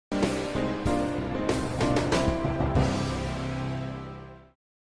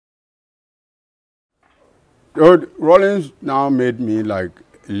So Rawlings now made me like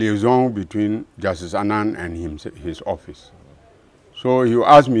liaison between Justice Annan and his office. So he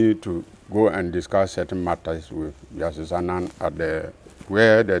asked me to go and discuss certain matters with Justice Annan at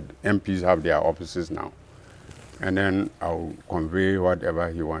where the MPs have their offices now. And then I'll convey whatever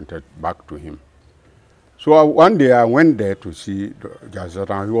he wanted back to him. So one day I went there to see Justice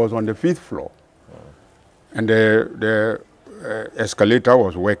Annan. He was on the 5th floor. And the escalator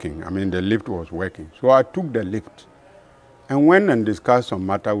was working. I mean, the lift was working. So I took the lift and went and discussed some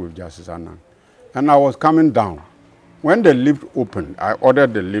matter with Justice Annan. And I was coming down. When the lift opened, I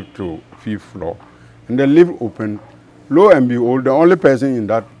ordered the lift to 5th floor. And the lift opened. Lo and behold, the only person in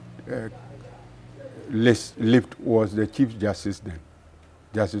that lift was the Chief Justice then,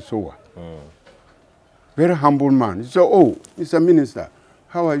 Justice Sowa. Very humble man. He said, oh, Mr. Minister,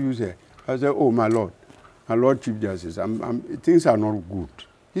 how are you, sir? I said, oh, my Lord Chief Justice, things are not good.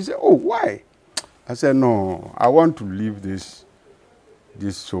 He said, oh, why? I said, no, I want to leave this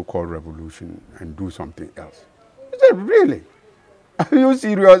so-called revolution and do something else. He said, really? Are you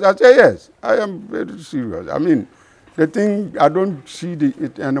serious? I said, yes, I am very serious. I mean, the thing, I don't see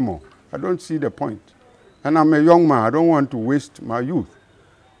it anymore. I don't see the point. And I'm a young man. I don't want to waste my youth.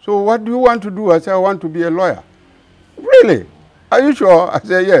 So what do you want to do? I said, I want to be a lawyer. Really? Are you sure? I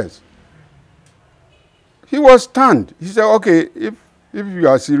said, yes. He was stunned. He said, okay, if you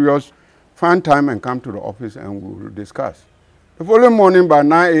are serious, find time and come to the office and we will discuss. The following morning by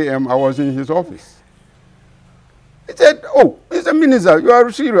 9 a.m., I was in his office. He said, oh, Mr. Minister, you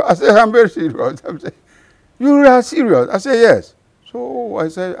are serious. I said, I'm very serious. I said, you are serious? I said, yes. So I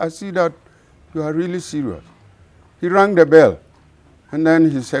said, I see that you are really serious. He rang the bell, and then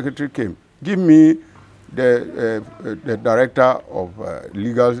his secretary came. Give me the director of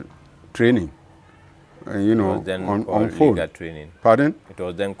legal training. You know, it was then on called phone. Legal training. Pardon? It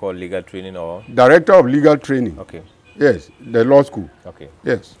was then called legal training or? Director of legal training. Okay. Yes, the law school. Okay.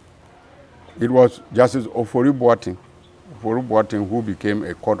 Yes. It was Justice 𝗡𝗱𝗄𝗏, who became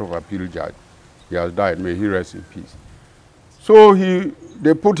a Court of Appeal judge. He has died. May he rest in peace. So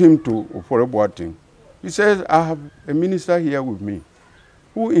they put him to 𝗡𝗱𝗄𝗏. He says, I have a minister here with me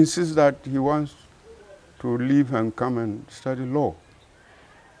who insists that he wants to leave and come and study law.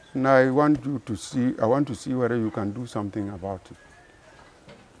 And I want to see whether you can do something about it.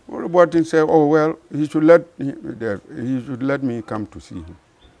 𝗡𝗱𝗄𝗏 said, oh, well, he should let me come to see him.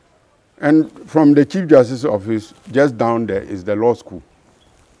 And from the Chief Justice's office, just down there is the law school.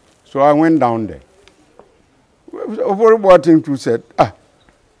 So I went down there. 𝗡𝗱𝗄𝗏 said,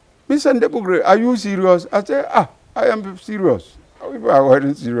 Mr. Ndebugre, are you serious? I said, I am serious. If I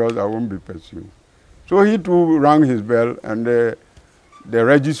wasn't serious, I won't be pursuing. So he too rang his bell, and the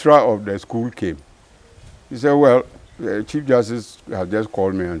registrar of the school came. He said, well, the Chief Justice has just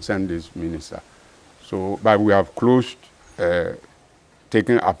called me and sent this minister. So, but we have closed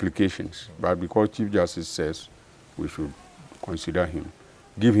taking applications. But because Chief Justice says we should consider him,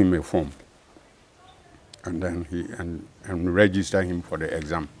 give him a form, and then and register him for the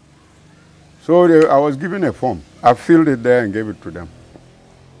exam. So I was given a form. I filled it there and gave it to them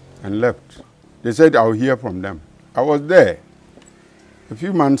and left. They said I'll hear from them. I was there. A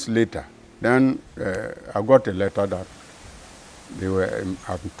few months later, then I got a letter that they were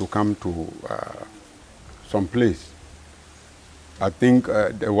to come to some place. I think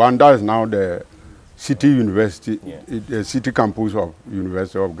the one that is now the City University, the city campus of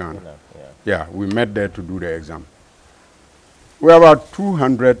University of Ghana. Yeah, we met there to do the exam. We were about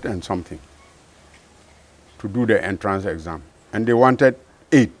 200 and something to do the entrance exam. And they wanted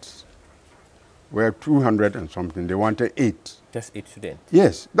 8. We were 200 and something. They wanted 8. Just 8 students?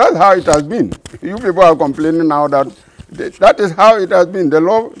 Yes, that's how it has been. You people are complaining now that that is how it has been. The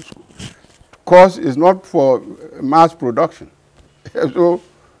law course is not for mass production. So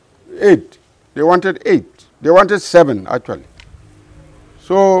 8. They wanted 8. They wanted 7, actually.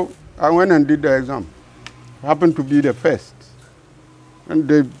 So I went and did the exam. Happened to be the first. And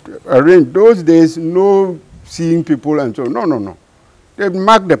they arranged, those days, no seeing people and so, no. They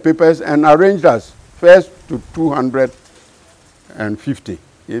marked the papers and arranged us first to 250,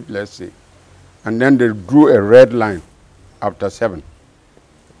 let's say. And then they drew a red line after 7.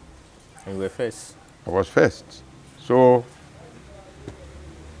 And you were first? I was first. So,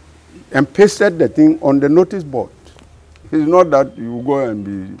 and pasted the thing on the notice board. It's not that you go and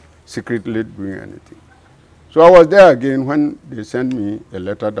be secretly doing anything. So I was there again when they sent me a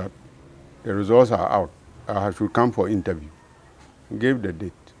letter that the results are out. I should come for interview. I gave the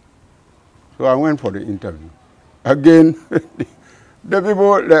date. So I went for the interview. Again, the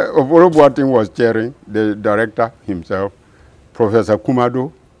people of 𝗡𝗱𝗄𝗏 was chairing, the director himself, Professor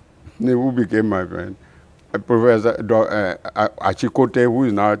Kumado, who became my friend, Professor 𝗟¿Ci̱𝘂𝗴𝗵, who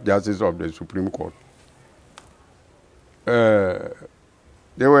is now Justice of the Supreme Court.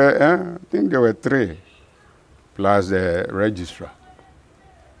 There were, I think there were 3, plus the registrar.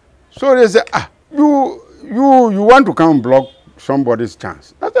 So they said, you want to come and block somebody's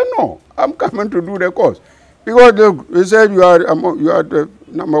chance? I said, no, I'm coming to do the course. Because they said you are the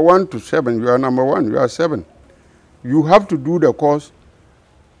number 1 to 7, you are number 1, you are 7. You have to do the course,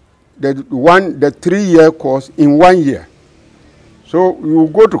 the 3-year course in 1 year. So you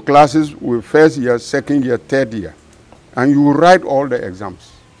go to classes with first year, second year, third year, and you write all the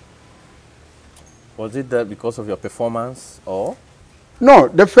exams. Was it that because of your performance or? No,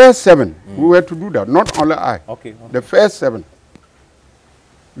 the first 7, we were to do that, not only I. Okay. The first 7.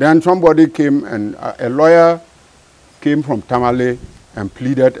 Then somebody came and a lawyer came from Tamale and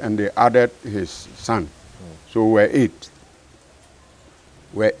pleaded, and they added his son. So we're 8.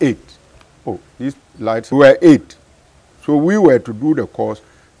 We're 8. Oh, these lights. We were 8. So we were to do the course.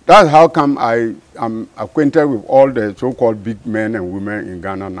 That's how come I am acquainted with all the so-called big men and women in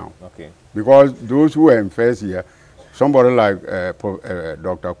Ghana now. Okay. Because those who were in first year, somebody like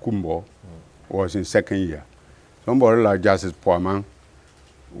Dr. Kumbo was in second year. Somebody like Justice 𝗲𝗵𝗵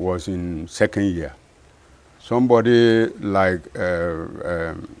was in second year. Somebody like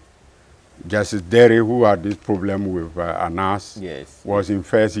Justice Derry, who had this problem with Anas, was in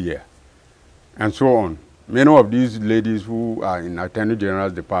first year, and so on. Many of these ladies who are in Attorney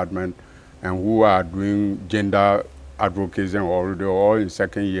General's department and who are doing gender advocacy and all, they're all in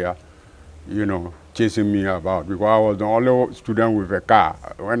second year, you know, chasing me about, because I was the only student with a car.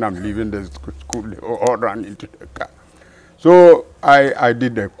 When I'm leaving the school, they all run into the car. So I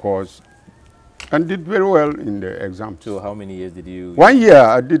did the course and did very well in the exam. So how many years did you? 1 year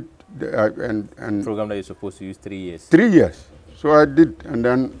I did, and program that you're supposed to use 3 years. 3 years. So I did, and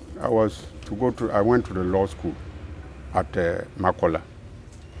then I went to the law school at Makola.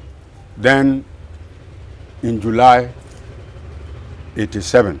 Then in July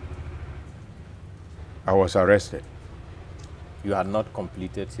 87, I was arrested. You had not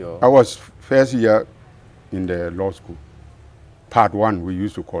completed your... I was first year in the law school. Part 1, we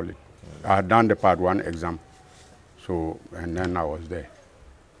used to call it. I had done the Part 1 exam. So, and then I was there.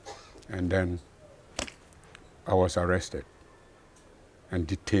 And then I was arrested and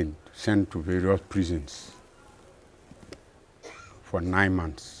detained, sent to various prisons for 9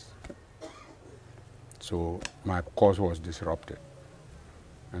 months. So my course was disrupted.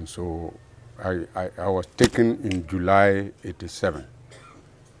 And so I was taken in July 87,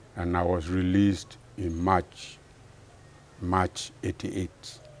 and I was released in March 88.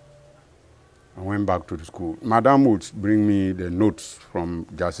 I went back to the school. Madam would bring me the notes from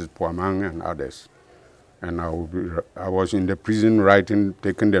Justice 𝗲𝗵𝗵 and others. And I was in the prison writing,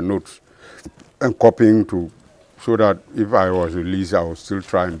 taking the notes and copying so that if I was released, I would still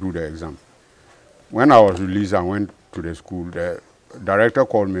try and do the exam. When I was released, I went to the school. The director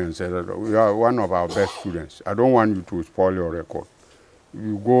called me and said, "You are one of our best students. I don't want you to spoil your record.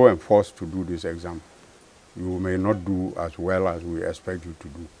 You go and force to do this exam. You may not do as well as we expect you to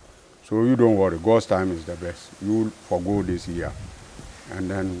do. So you don't worry, God's time is the best. You will forgo this year and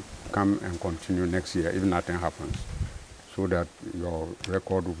then come and continue next year if nothing happens, so that your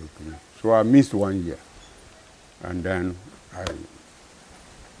record will be clean." So I missed 1 year, and then I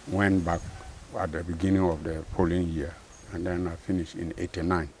went back at the beginning of the following year, and then I finished in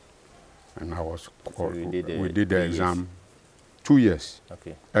 89, and I was called, we did the exam 2 years.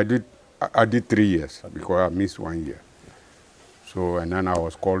 Okay. I did 3 years, okay, because I missed 1 year. So, and then I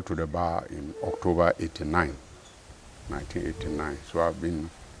was called to the bar in October 89, 1989. So I've been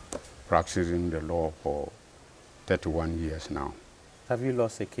practicing the law for 31 years now. Have you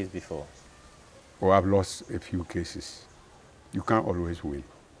lost a case before? Oh, I've lost a few cases. You can't always win.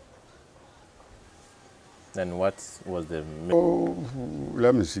 Then what was the... Oh,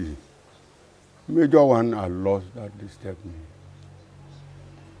 let me see. Major one I lost that disturbed me.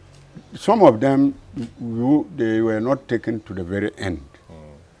 Some of them, they were not taken to the very end.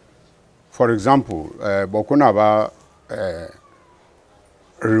 For example, 𝗲𝗂𝗵𝗵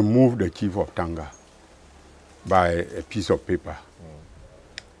removed the chief of Tanga by a piece of paper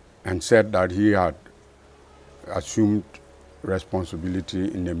and said that he had assumed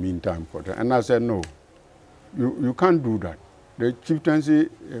responsibility in the meantime. And I said, no, you can't do that. The chieftaincy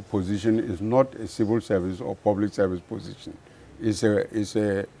position is not a civil service or public service position. It's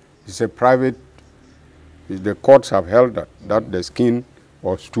a private, the courts have held that the skin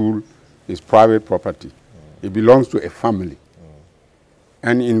or stool is private property. It belongs to a family.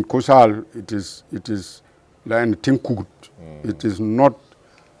 And in Kosal, it is like 𝗓𝗋𝗃𝗃. It is not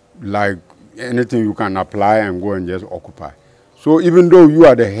like anything you can apply and go and just occupy. So even though you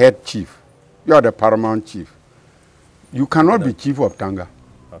are the head chief, you are the paramount chief, you cannot be chief of Tanga.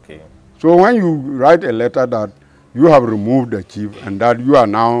 Okay. So when you write a letter that you have removed the chief and that you are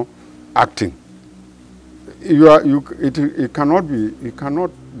now acting, it cannot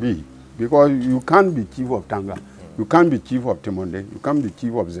be because you can't be chief of Tanga, you can't be chief of Timonde, you can't be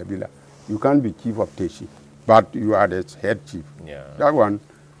chief of Zebila, you can't be chief of Teshi, but you are the head chief. Yeah. That one,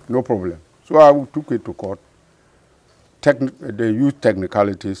 no problem. So I took it to court. They used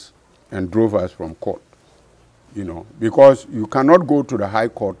technicalities and drove us from court. You know, because you cannot go to the high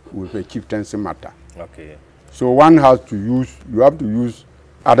court with a chieftaincy matter. Okay. So one has to use, you have to use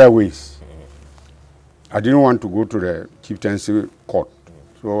other ways. I didn't want to go to the chieftaincy court.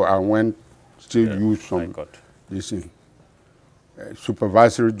 So I went, still used some, this thing,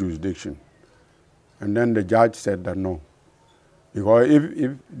 supervisory jurisdiction. And then the judge said that no. Because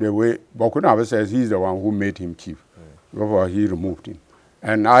if the way, Bokunawa says he's the one who made him chief. Therefore he removed him.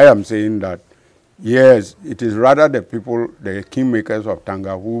 And I am saying that yes, it is rather the people, the kingmakers of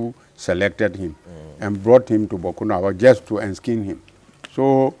Tanga who selected him and brought him to Bokunawa just to enskin him.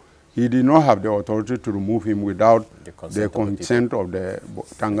 So he did not have the authority to remove him without the consent of the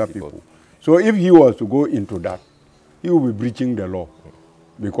Tanga people. So if he was to go into that, he will be breaching the law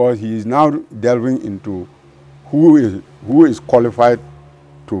because he is now delving into who is qualified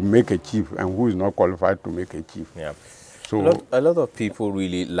to make a chief and who is not qualified to make a chief. Yeah. So a lot of people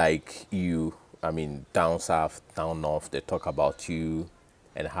really like you. I mean, down south, down north, they talk about you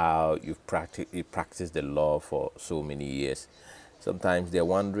and how you practiced the law for so many years. Sometimes they're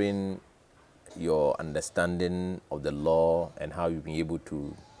wondering your understanding of the law and how you've been able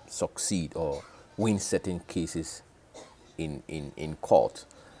to succeed or win certain cases in court.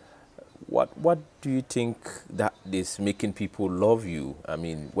 What do you think that is making people love you? I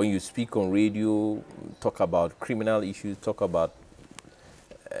mean, when you speak on radio, talk about criminal issues, talk about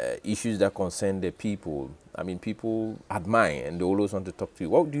issues that concern the people. I mean, people admire and they always want to talk to you.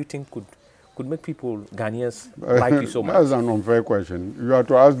 What do you think could make people, Ghanaians, like you so much? That's an unfair question. You have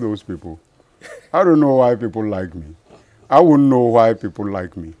to ask those people. I don't know why people like me. I wouldn't know why people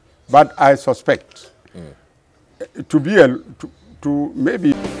like me. But I suspect to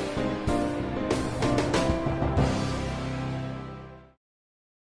maybe